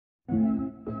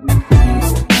Welcome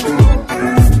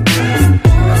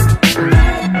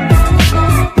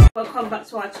back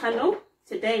to our channel.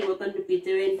 Today we're going to be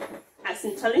doing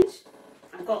accent challenge.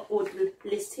 I got all the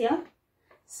list here.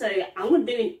 So I'm going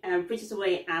to do it in British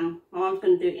way and my mom's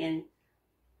going to do it in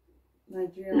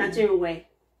Nigerian way.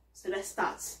 So let's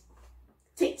start.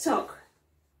 TikTok.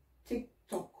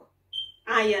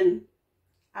 Iron.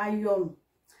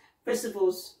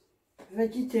 Vegetables.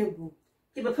 Vegetable.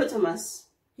 Hippopotamus.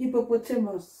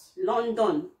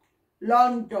 London.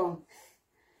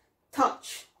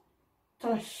 Touch.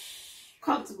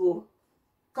 Comfortable.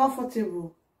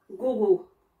 Google.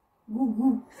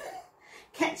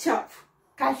 Ketchup.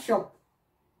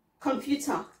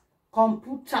 Computer.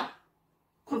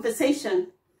 Conversation.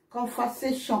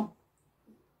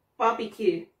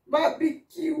 Barbecue.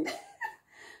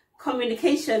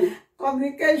 Communication.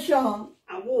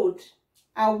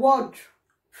 Award.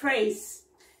 Praise.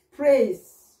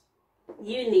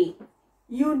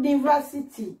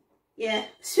 University. Yeah.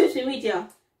 Social media.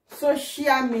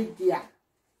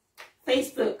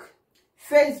 Facebook.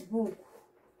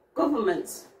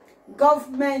 Government.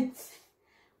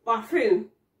 Bathroom.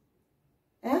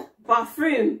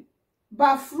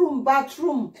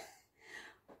 Bathroom.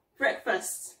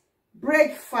 Breakfast.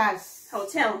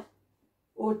 Hotel.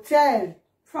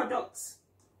 Products.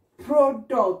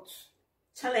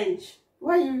 Challenge.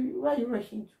 Why you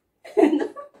rushing?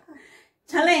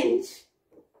 Challenge.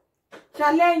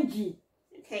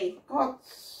 Okay. Got.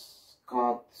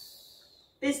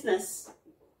 Business.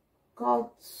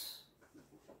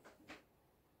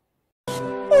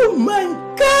 Oh my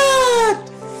God!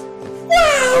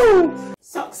 Wow!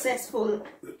 Successful.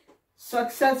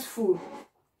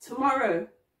 Tomorrow.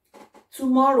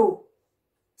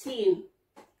 Team.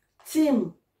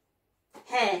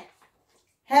 Hair.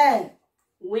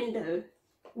 Window.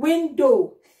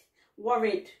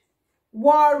 Worried.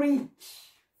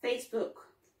 Facebook.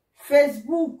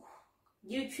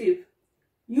 YouTube.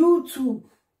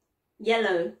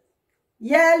 Yellow.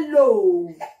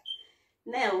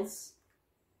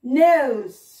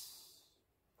 Nails.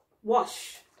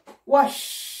 Wash.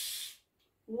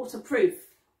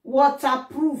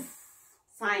 Waterproof.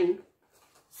 Sign.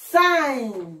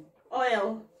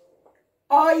 Oil.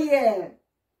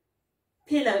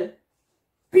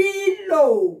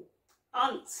 Pillow.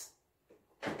 Aunt.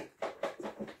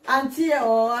 Auntie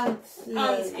or aunt?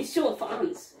 Aunt is short for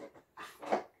aunt.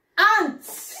 Aunt.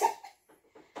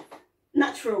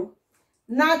 Natural.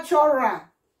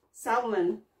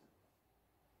 Salmon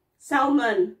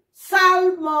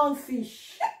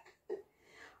fish.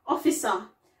 Officer.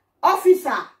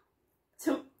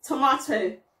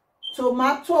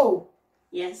 Tomato.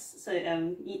 Yes. So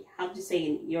you have to say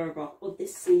in Yoruba. Or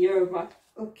this in Yoruba.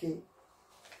 Okay.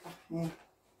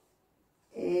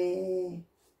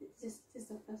 This is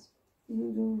the first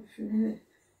one.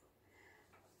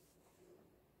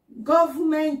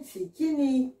 Government.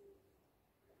 Kini.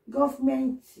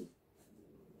 Government.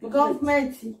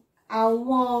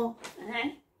 Àwọn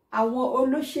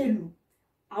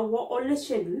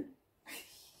olóṣèlú.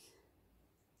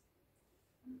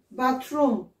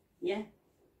 Bathroom. Yeah.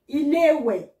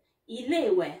 Ilé-ìwẹ̀.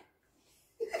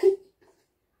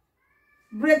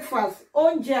 Breakfast.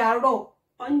 Oúnjẹ àárọ̀.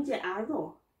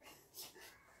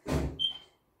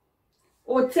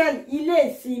 Hotel. Ilé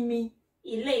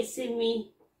ìsinmi.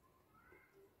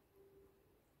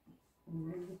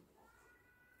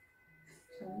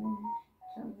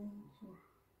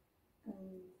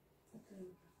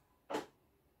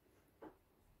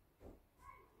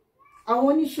 Àwọn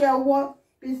oníṣẹ́ ọwọ́.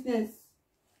 Business.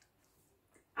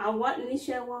 Àwọn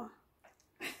oníṣẹ́ ọwọ́.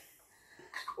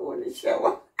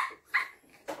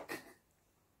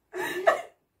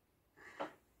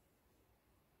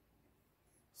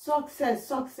 Success.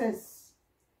 Success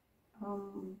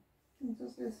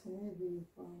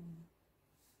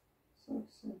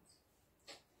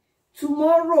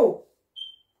Tomorrow.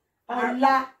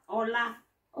 Ọ̀la.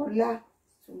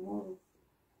 Tomorrow.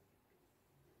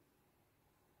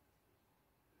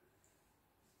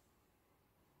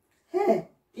 Hey,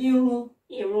 irun.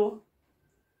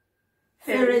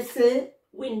 Fèrèsé.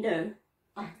 Window.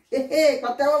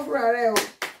 Pàtẹ́wọ́ fúnra rẹ̀ o.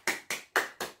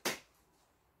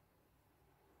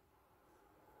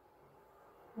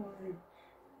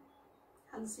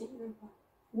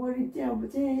 Worry jẹ́ ọ̀bùn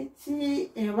tí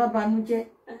èèyàn bá banújẹ́.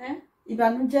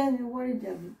 Ìbànújẹ́ ni worry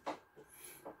jẹ́ mi.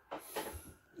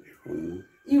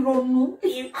 Ìrònú.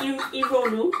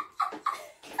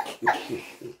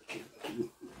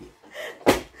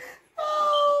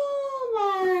 Oh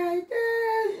my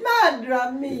God. Madra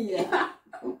mia.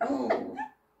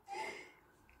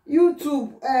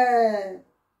 YouTube.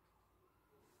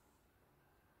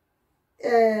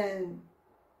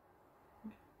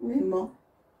 mímọ́.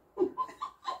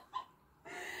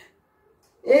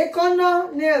 Èékánná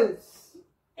nails.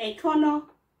 Èékánná.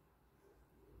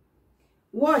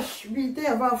 Wash bí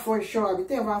téèyàn bá fọ aṣọ àbí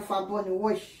téèyàn bá fọ abọ́ ni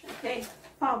wash. Okay,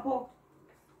 fàbọ̀.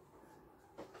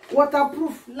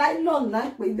 Waterproof nylon là ń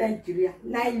pè ní Nàìjíríà.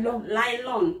 Nylon.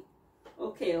 Nylon.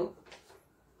 Okay.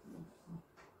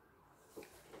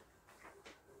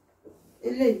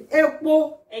 Eléyìí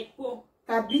epo. Epo.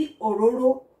 Tàbí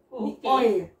òróró. Okay.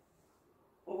 Oil.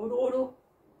 Òróró.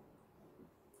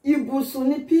 Ibùsùn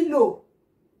ni pillow.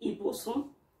 Ibùsùn.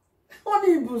 Ó ní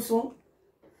ibùsùn.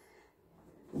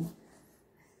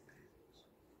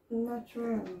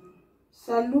 Natural.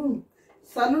 Saloon.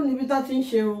 Saloon níbi tá ti ń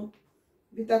ṣerun.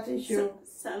 Ibi tá ti ń ṣerun.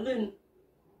 Saloon.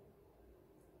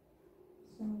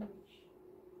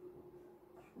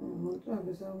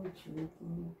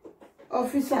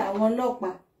 Ọ́físà àwọn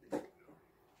ọlọ́pàá.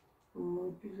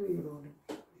 Pillow ìrọ̀rùn.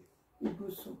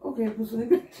 Ibùsùn. Okay, ibùsùn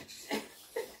níbi.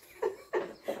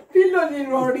 Pillow ni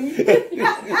ìrọ̀rí.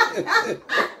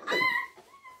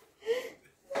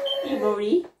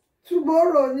 Ìrọ̀rí.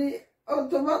 Tomorrow ni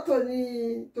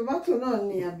tomato náà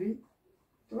ni àbí?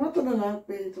 Tomato náà là ń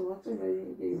pè tomato lọ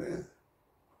ilé ìwé.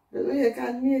 Ló yẹ ká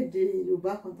ní èdè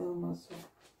Yorùbá kan tá a máa sọ.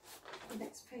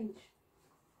 Next page.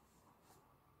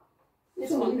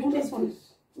 This one. This one.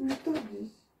 We thought this.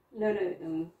 No.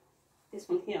 This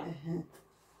one here.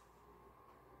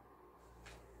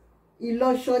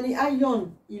 Ìlọṣọ ni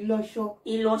iron. Ìlọṣọ.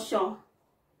 Ìlọṣọ.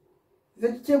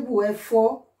 Vegetable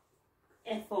ẹ̀fọ́.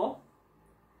 Ẹ̀fọ́.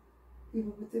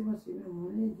 Hippopotamus in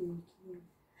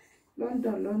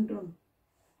London.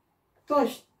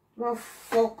 Touch for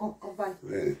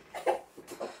comfortable.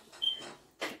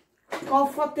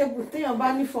 Comfortable. Téèyàn bá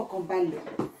ní fọkànbalẹ̀.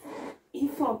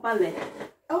 Ìfọ̀balẹ̀.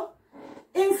 Oh,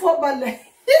 ìfọ̀balẹ̀.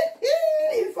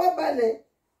 Ìfọ̀balẹ̀.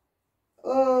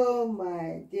 Oh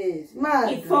my days. Mad.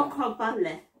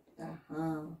 Ìfọ̀kànbalẹ̀.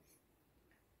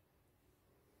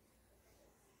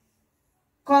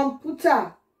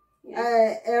 Computer.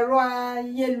 Ẹ̀rọ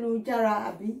ayélujára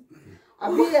àbí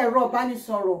ẹ̀rọ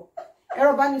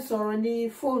ìbánisọ̀rọ̀ ní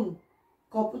fóònù.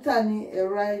 Computer ni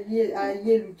ẹ̀rọ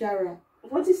ayélujára.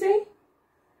 What do you say?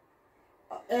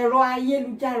 Ẹ̀rọ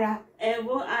ayélujára.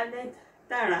 Ẹ̀rọ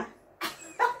ayélujára.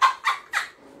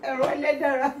 Ẹ̀rọ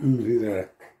ayélujára.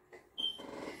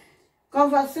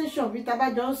 Conversation bí tá bá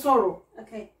jọ ń sọ̀rọ̀.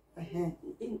 Okay.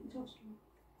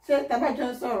 Ṣé tá bá jọ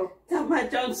ń sọ̀rọ̀? Tá bá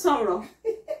jọ ń sọ̀rọ̀.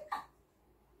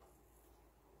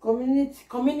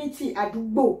 Community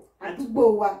àdúgbò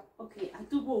wa. Okay,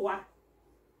 àdúgbò wa.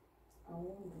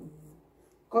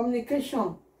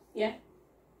 Communication. Yeah.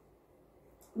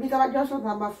 Bí tá bá jọ sọ̀rọ̀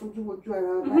tá bá fojú wojú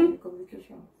ara wa ní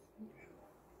communication.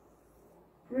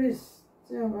 Praise.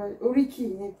 Oríkì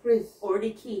ni praise.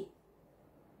 Oríkì.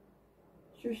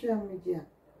 Social media.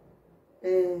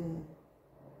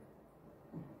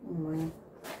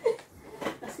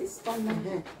 That's his phone.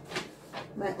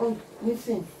 My own.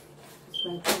 Listen.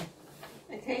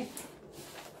 Okay.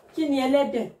 Kí ni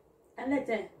ẹlẹ́dẹ̀?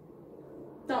 Ẹlẹ́dẹ̀.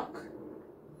 Duck.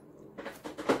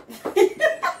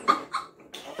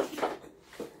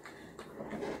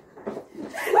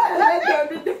 Ẹlẹ́dẹ̀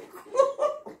onídùú.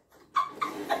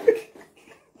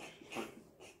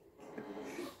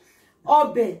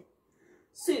 Ọbẹ̀.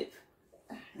 Soup.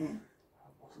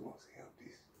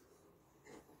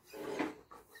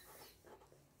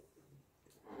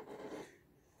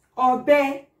 Ọbẹ̀.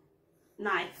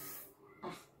 Knife.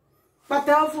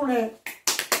 Pàtẹ́wọ́ fún rẹ̀.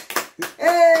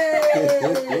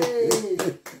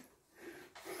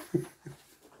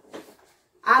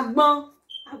 Àgbọn.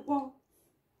 Àgbọn.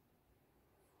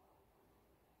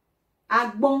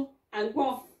 Àgbọn.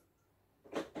 Àgbọn.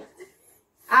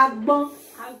 Àgbọn.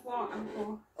 Àgbọn. Àgbọn.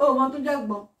 Ó mọ tó jẹ́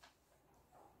àgbọn.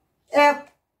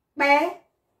 Ẹ̀pẹ́.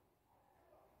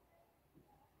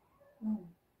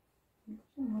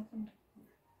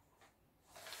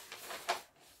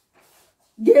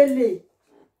 Gèlè.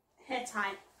 Hair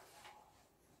tie.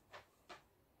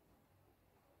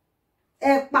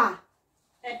 Ẹ̀pà.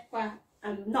 Ẹ̀pà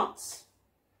and nuts.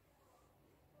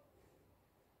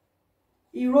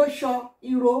 Ìróṣọ.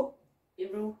 Ìró.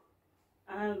 Ìró.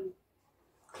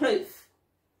 Clove.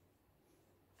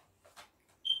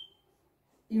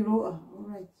 Ìró. All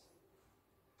right.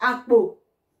 Àpò.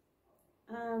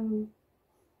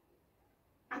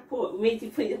 Àpò. Maybe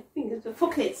put your fingers to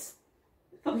pockets.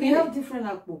 We have different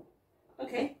àpò.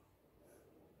 Okay.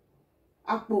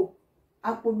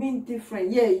 Àpò being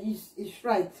different. Yeah, it's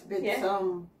right. But yeah.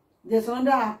 There's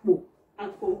another àpò.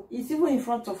 Àpò. It's even in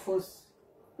front of us.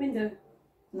 Window.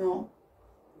 No.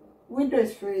 Window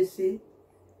is for AC.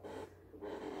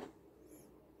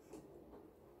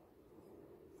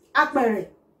 Apẹ̀rẹ̀.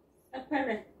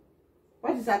 Apẹ̀rẹ̀.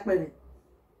 What is apẹ̀rẹ̀?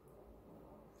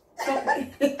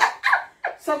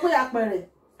 Sọ pé apẹ̀rẹ̀.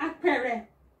 Apẹ̀rẹ̀.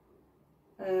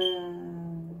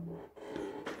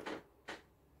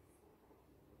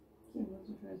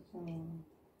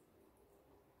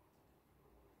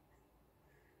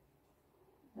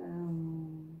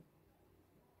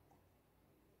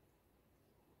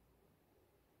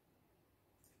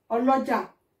 Ọlọ́jà.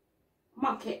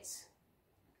 Market.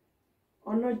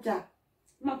 Ọlọ́jà.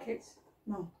 Market.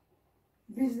 No.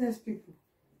 Business people.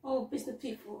 Oh, business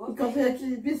people. Okay. Because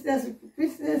actually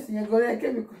business you're going to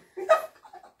chemical.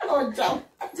 Ọjà.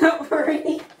 Don't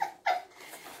worry.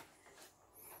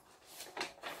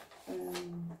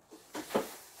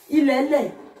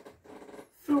 Ilẹ̀lẹ̀.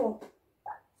 Floor.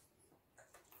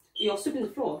 You're sweeping the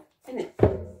floor, isn't it?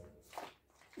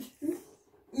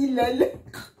 Ilẹ̀lẹ̀.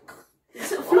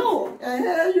 It's a floor.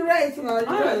 You're right now.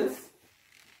 You're right.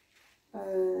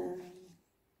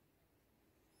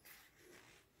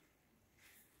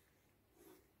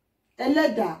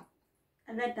 Ẹlẹ́dà.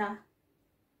 Ẹlẹ́dà.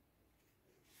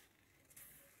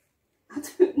 I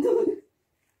don't know.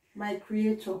 My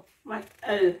creator. My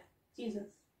Jesus.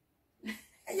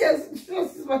 Yes,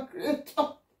 Jesus is my creator.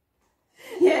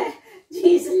 Yeah,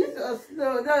 Jesus. Jesus.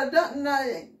 No, don't no.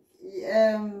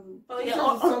 Oh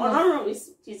yeah,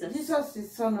 is Jesus. Jesus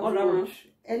is son of God.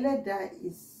 Ẹlẹ́dà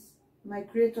is my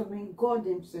creator, mean God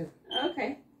himself.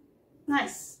 Okay.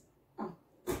 Nice. Oh.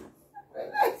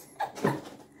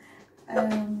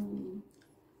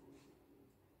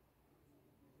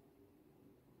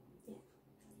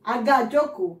 Àga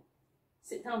ìjókòó.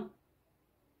 Sit down.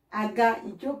 Àga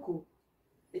ìjókòó.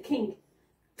 The king.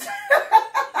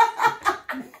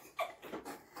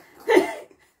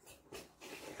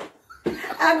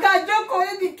 Àga ìjókòó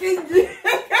is the king.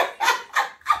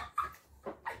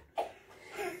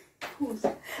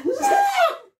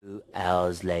 2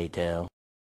 hours later.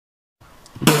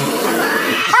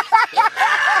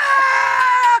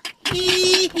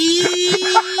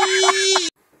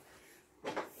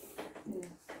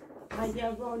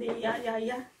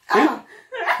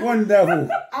 Wonderful.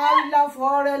 Arila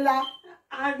forela.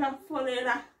 Arila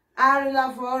forela. Arila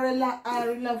forela.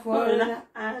 Arila forela.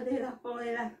 Arila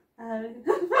forela.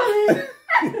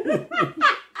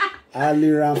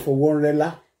 Aliran for one rela.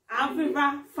 Aviva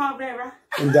forela.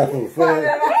 Wonderful.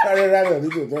 Forela.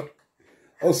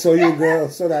 Oh, so you girl,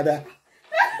 so that.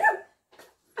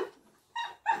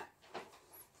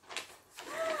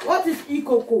 What is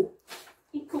ikoko?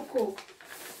 Ikoko.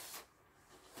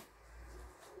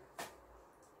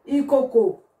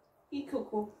 Ikoko.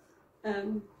 Ikoko.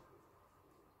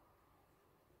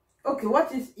 Okay,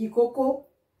 what is ikoko?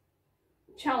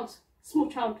 Child. Small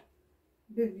child.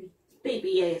 Baby.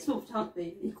 Baby, yeah, small child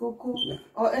baby. Ikoko.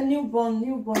 Or a newborn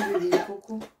baby.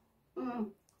 Ikoko.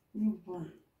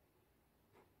 Newborn.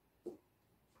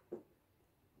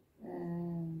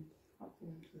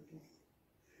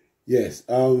 Yes,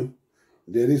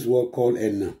 there is word called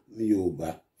Enna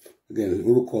Yoruba. Again,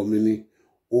 orúkọ mi ni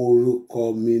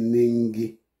orúkọ mi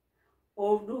ningi.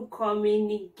 Orúkọ mi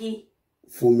nigi.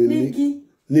 Fún mi ní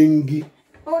ningi.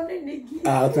 Oh, nigi.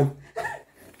 Tán.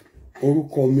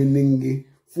 Orúkọ mi ningi.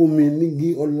 Fún mi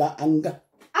nigi ọlá anga.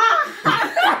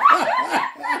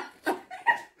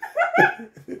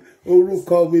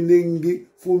 Orúkọ mi ningi.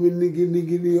 Fún mi nigi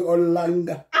ní ọlá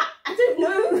anga. I don't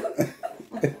know.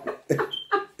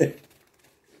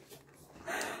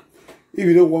 If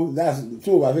you don't want, that's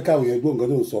so Africa we go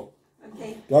and so.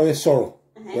 Okay. To have sorrow.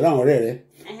 But I'm already.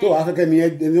 To Africa ni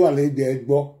wà lè gbé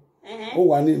gbọ́. Ó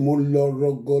wà ní mo lọ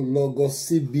rọgọlọgọ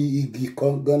síbi igi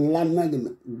kan gan lánàá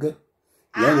gan.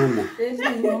 Lẹ́nu mọ̀.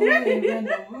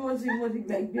 Mo ti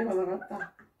gbàgbé ọ̀rọ̀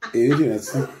Èyí jìnnà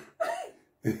sí.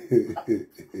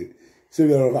 Ṣé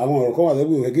àwọn ọ̀rọ̀ kan wà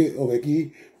lẹ́gbẹ̀ẹ́ ọ̀fẹ́ kí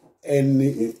ẹni.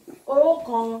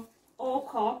 Ọ̀kan.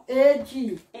 Èjì.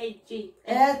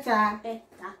 Ẹ̀ta.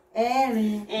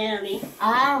 Ẹ̀rin.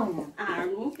 Àrún.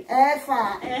 Ẹ̀fà.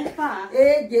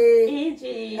 Èje.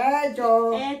 Ẹ̀jọ.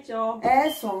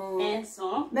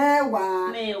 Ẹ̀sán. Mẹ́wàá.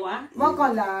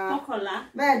 Mọ́kànlá.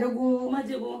 Mẹ́ẹ̀ẹ́dógún.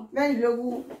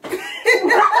 Mẹ́rìnlélógún.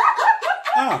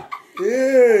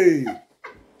 Hey!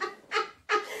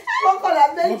 Mọ́kànlá,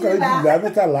 méjìlá,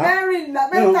 mẹ́tàlá,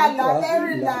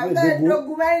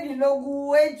 mẹ́ẹ̀ẹ́dógún, mẹ́rìndínlógún,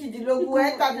 èjìdínlógún,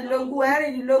 ẹ̀tàdínlógún,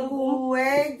 ẹ̀rìndínlógún,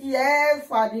 èjì,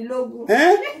 ẹ̀fàdínlógún.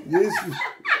 Jésù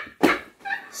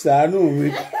ṣàánú mi.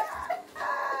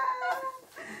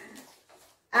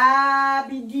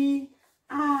 Abigi.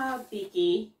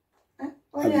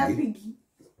 Wọ́n ní abigi.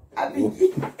 Abigi.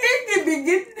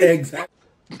 Exactly.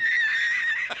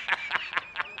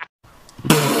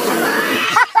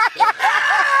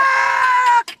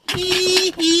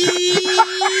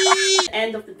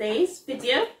 of today's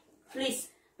video. Please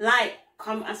like,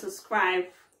 comment and subscribe.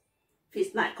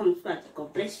 Please like, comment, subscribe.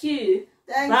 God bless you.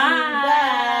 Thank Bye.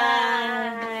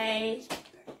 you. Bye.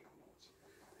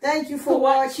 Thank you for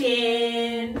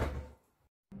watching.